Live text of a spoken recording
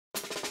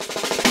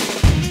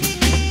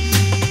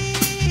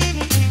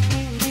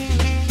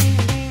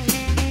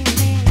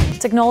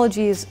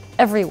Technology is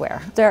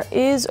everywhere. There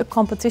is a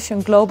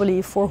competition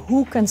globally for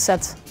who can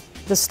set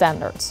the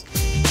standards.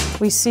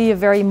 We see a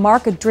very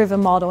market-driven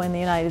model in the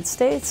United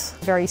States,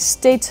 a very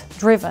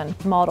state-driven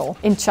model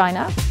in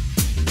China.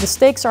 The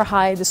stakes are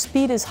high, the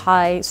speed is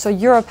high, so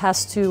Europe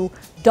has to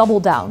double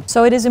down.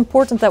 So it is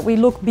important that we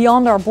look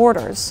beyond our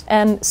borders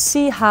and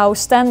see how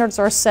standards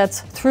are set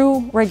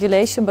through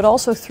regulation, but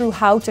also through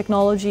how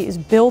technology is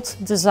built,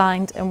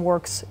 designed, and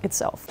works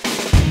itself.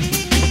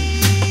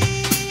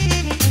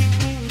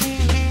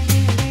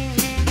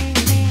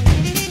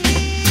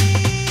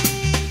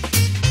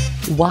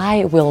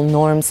 Why will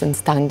norms and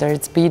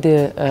standards be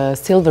the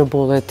silver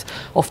bullet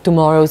of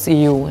tomorrow's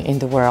EU in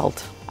the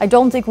world? I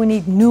don't think we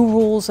need new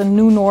rules and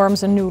new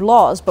norms and new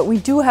laws, but we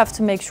do have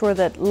to make sure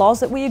that laws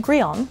that we agree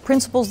on,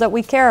 principles that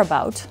we care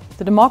about,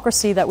 the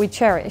democracy that we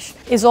cherish,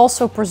 is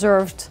also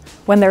preserved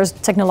when there's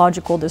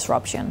technological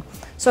disruption.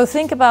 So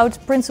think about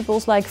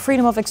principles like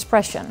freedom of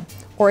expression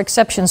or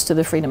exceptions to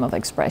the freedom of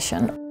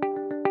expression.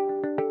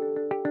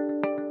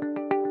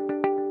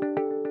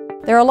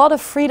 There are a lot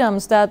of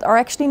freedoms that are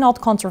actually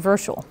not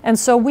controversial. And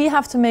so we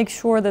have to make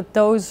sure that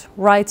those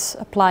rights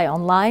apply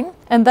online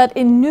and that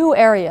in new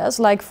areas,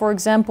 like for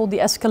example the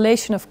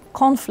escalation of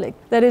conflict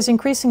that is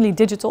increasingly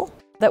digital,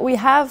 that we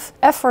have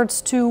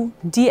efforts to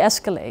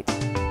de-escalate.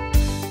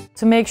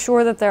 To make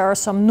sure that there are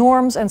some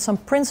norms and some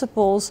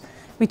principles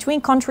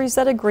between countries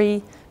that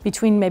agree,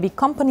 between maybe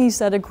companies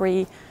that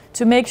agree,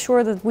 to make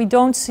sure that we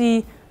don't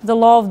see the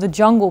law of the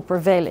jungle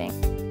prevailing.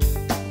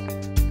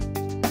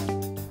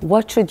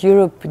 What should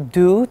Europe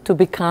do to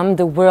become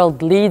the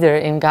world leader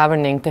in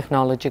governing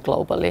technology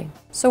globally?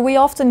 So we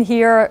often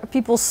hear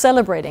people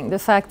celebrating the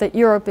fact that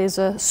Europe is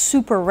a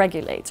super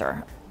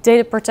regulator.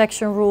 Data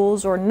protection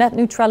rules or net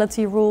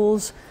neutrality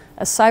rules,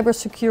 a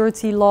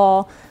cybersecurity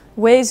law,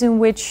 ways in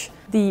which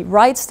the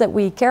rights that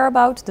we care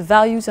about, the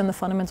values and the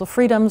fundamental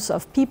freedoms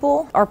of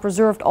people are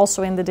preserved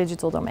also in the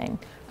digital domain.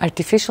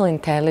 Artificial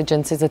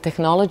intelligence is a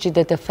technology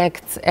that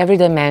affects every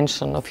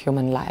dimension of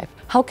human life.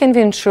 How can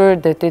we ensure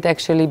that it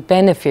actually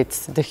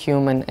benefits the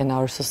human and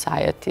our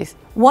societies?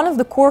 One of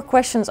the core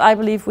questions I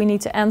believe we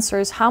need to answer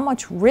is how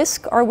much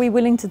risk are we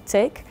willing to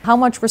take? How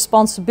much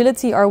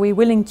responsibility are we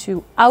willing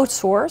to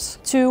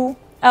outsource to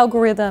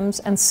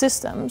algorithms and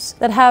systems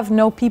that have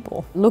no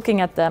people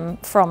looking at them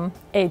from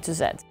A to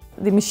Z?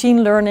 The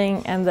machine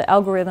learning and the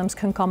algorithms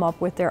can come up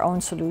with their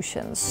own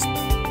solutions.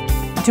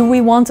 Do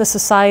we want a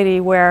society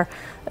where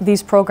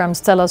these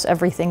programs tell us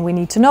everything we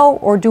need to know,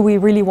 or do we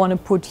really want to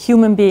put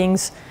human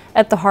beings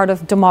at the heart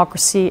of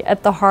democracy,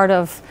 at the heart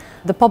of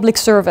the public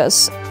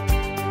service?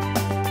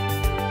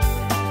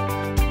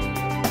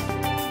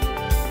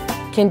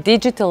 Can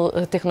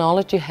digital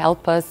technology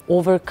help us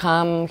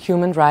overcome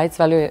human rights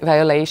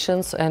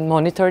violations and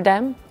monitor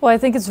them? Well, I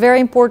think it's very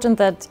important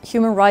that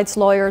human rights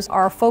lawyers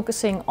are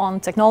focusing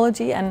on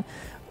technology and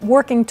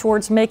working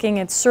towards making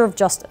it serve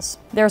justice.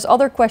 There's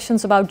other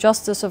questions about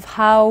justice of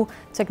how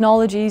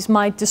technologies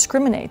might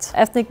discriminate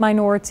ethnic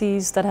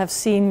minorities that have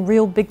seen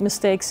real big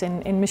mistakes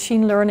in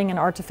machine learning and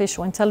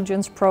artificial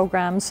intelligence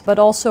programs, but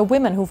also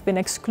women who've been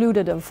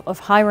excluded of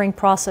hiring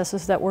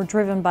processes that were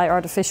driven by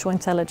artificial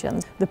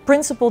intelligence. The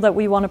principle that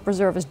we want to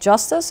preserve is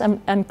justice,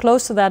 and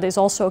close to that is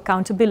also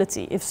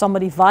accountability. If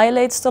somebody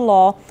violates the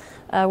law,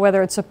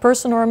 whether it's a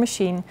person or a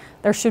machine,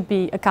 there should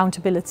be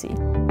accountability.